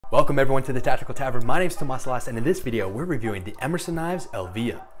Welcome everyone to the Tactical Tavern. My name is Tomas Alas, and in this video, we're reviewing the Emerson Knives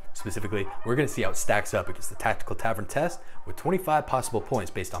Elvia. Specifically, we're going to see how it stacks up against the Tactical Tavern Test with 25 possible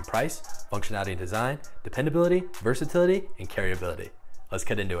points based on price, functionality and design, dependability, versatility, and carryability. Let's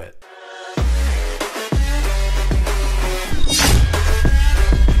get into it.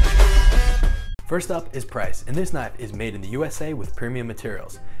 First up is price, and this knife is made in the USA with premium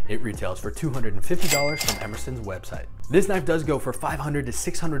materials. It retails for $250 from Emerson's website. This knife does go for $500 to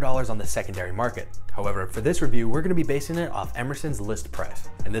 $600 on the secondary market. However, for this review, we're going to be basing it off Emerson's list price.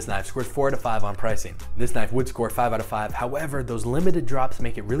 And this knife scores 4 out of 5 on pricing. This knife would score 5 out of 5. However, those limited drops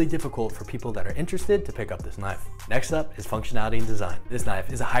make it really difficult for people that are interested to pick up this knife. Next up is functionality and design. This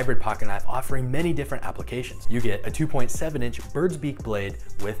knife is a hybrid pocket knife offering many different applications. You get a 2.7-inch bird's beak blade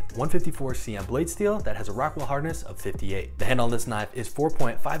with 154 cm blade steel that has a Rockwell hardness of 58. The handle on this knife is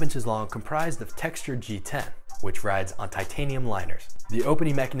 4.5 inches long, comprised of textured G10, which rides on titanium liners. The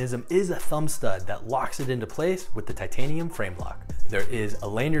opening mechanism is a thumb stud that locks it into place with the titanium frame lock. There is a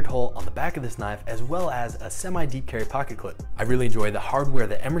lanyard hole on the back of this knife as well as a semi-deep carry pocket clip. I really enjoy the hardware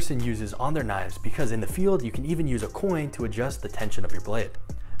that Emerson uses on their knives because in the field you can even use a coin to adjust the tension of your blade.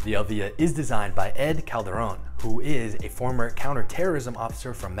 The Elvia is designed by Ed Calderon, who is a former counterterrorism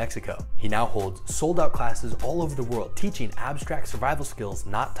officer from Mexico. He now holds sold-out classes all over the world teaching abstract survival skills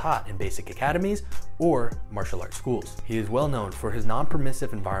not taught in basic academies or martial arts schools. He is well known for his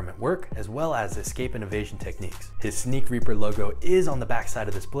non-permissive environment work as well as escape and evasion techniques. His Sneak Reaper logo is on the back side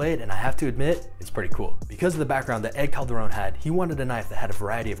of this blade, and I have to admit, it's pretty cool. Because of the background that Ed Calderon had, he wanted a knife that had a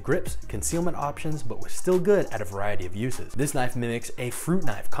variety of grips, concealment options, but was still good at a variety of uses. This knife mimics a fruit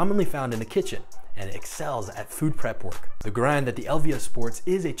knife commonly found in the kitchen, and it excels at food prep work. The grind that the Elvia sports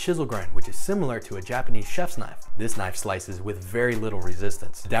is a chisel grind, which is similar to a Japanese chef's knife. This knife slices with very little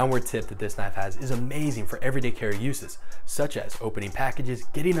resistance. The downward tip that this knife has is amazing for everyday carry uses, such as opening packages,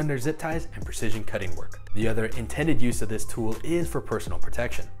 getting under zip ties, and precision cutting work. The other intended use of this tool is for personal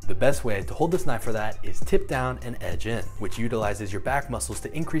protection. The best way to hold this knife for that is tip down and edge in, which utilizes your back muscles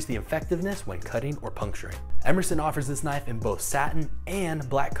to increase the effectiveness when cutting or puncturing. Emerson offers this knife in both satin and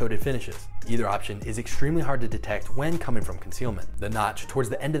black coated finishes. Either option is extremely hard to detect when coming from concealment. The notch towards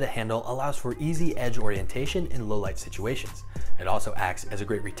the end of the handle allows for easy edge orientation in low light situations. It also acts as a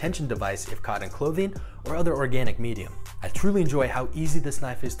great retention device if caught in clothing or other organic medium. I truly enjoy how easy this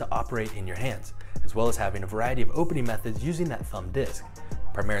knife is to operate in your hands, as well as having a variety of opening methods using that thumb disc.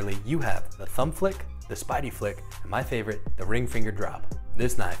 Primarily, you have the thumb flick, the spidey flick, and my favorite, the ring finger drop.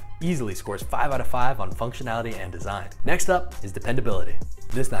 This knife easily scores 5 out of 5 on functionality and design. Next up is dependability.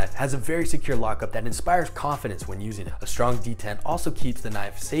 This knife has a very secure lockup that inspires confidence when using it. A strong detent also keeps the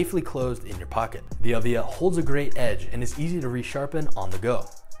knife safely closed in your pocket. The Elvia holds a great edge and is easy to resharpen on the go.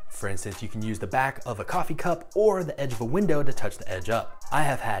 For instance, you can use the back of a coffee cup or the edge of a window to touch the edge up. I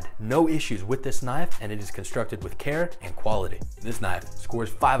have had no issues with this knife, and it is constructed with care and quality. This knife scores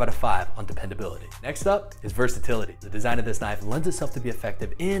 5 out of 5 on dependability. Next up is versatility. The design of this knife lends itself to be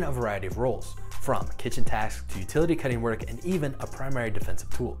effective in a variety of roles, from kitchen tasks to utility cutting work and even a primary defensive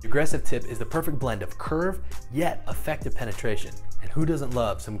tool. The aggressive tip is the perfect blend of curve yet effective penetration, and who doesn't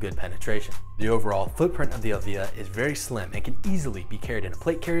love some good penetration? The overall footprint of the Elvia is very slim and can easily be carried in a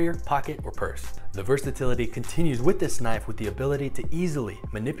plate carrier, pocket, or purse. The versatility continues with this knife with the ability to easily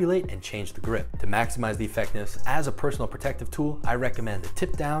manipulate and change the grip. To maximize the effectiveness as a personal protective tool, I recommend the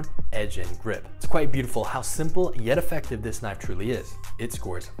tip down, edge in grip. It's quite beautiful how simple yet effective this knife truly is. It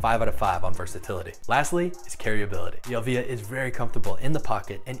scores 5 out of 5 on versatility. Lastly is carryability. The Elvia is very comfortable in the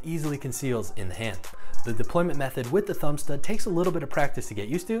pocket and easily conceals in the hand. The deployment method with the thumb stud takes a little bit of practice to get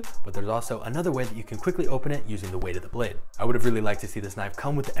used to, but there's also another way that you can quickly open it using the weight of the blade. I would have really liked to see this knife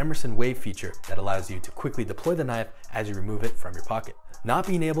come with the Emerson Wave feature that allows you to quickly deploy the knife as you remove it from your pocket. Not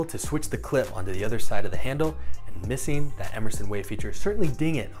being able to switch the clip onto the other side of the handle and missing that Emerson Wave feature certainly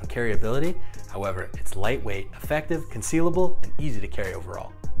ding it on carryability. However, it's lightweight, effective, concealable, and easy to carry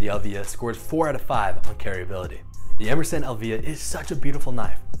overall. The Elvia scores 4 out of 5 on carryability. The Emerson Elvia is such a beautiful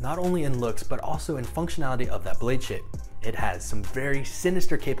knife, not only in looks, but also in functionality of that blade shape. It has some very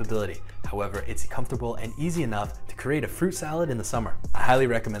sinister capability. However, it's comfortable and easy enough to create a fruit salad in the summer. I highly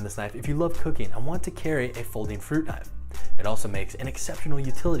recommend this knife if you love cooking and want to carry a folding fruit knife. It also makes an exceptional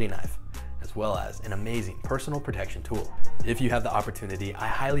utility knife, as well as an amazing personal protection tool. If you have the opportunity, I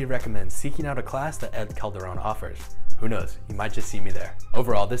highly recommend seeking out a class that Ed Calderon offers. Who knows, you might just see me there.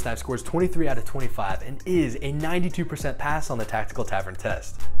 Overall, this knife scores 23 out of 25 and is a 92% pass on the Tactical Tavern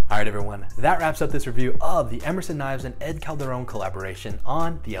Test. All right, everyone, that wraps up this review of the Emerson Knives and Ed Calderon collaboration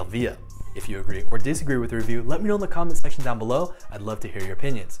on the Elvia. If you agree or disagree with the review, let me know in the comment section down below. I'd love to hear your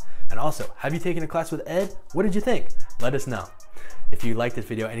opinions. And also, have you taken a class with Ed? What did you think? Let us know. If you liked this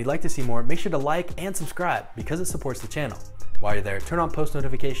video and you'd like to see more, make sure to like and subscribe because it supports the channel. While you're there, turn on post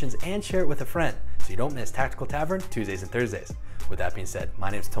notifications and share it with a friend so you don't miss Tactical Tavern Tuesdays and Thursdays. With that being said, my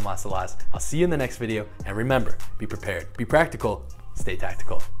name is Tomas Alas. I'll see you in the next video, and remember, be prepared, be practical, stay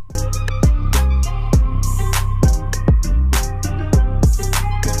tactical.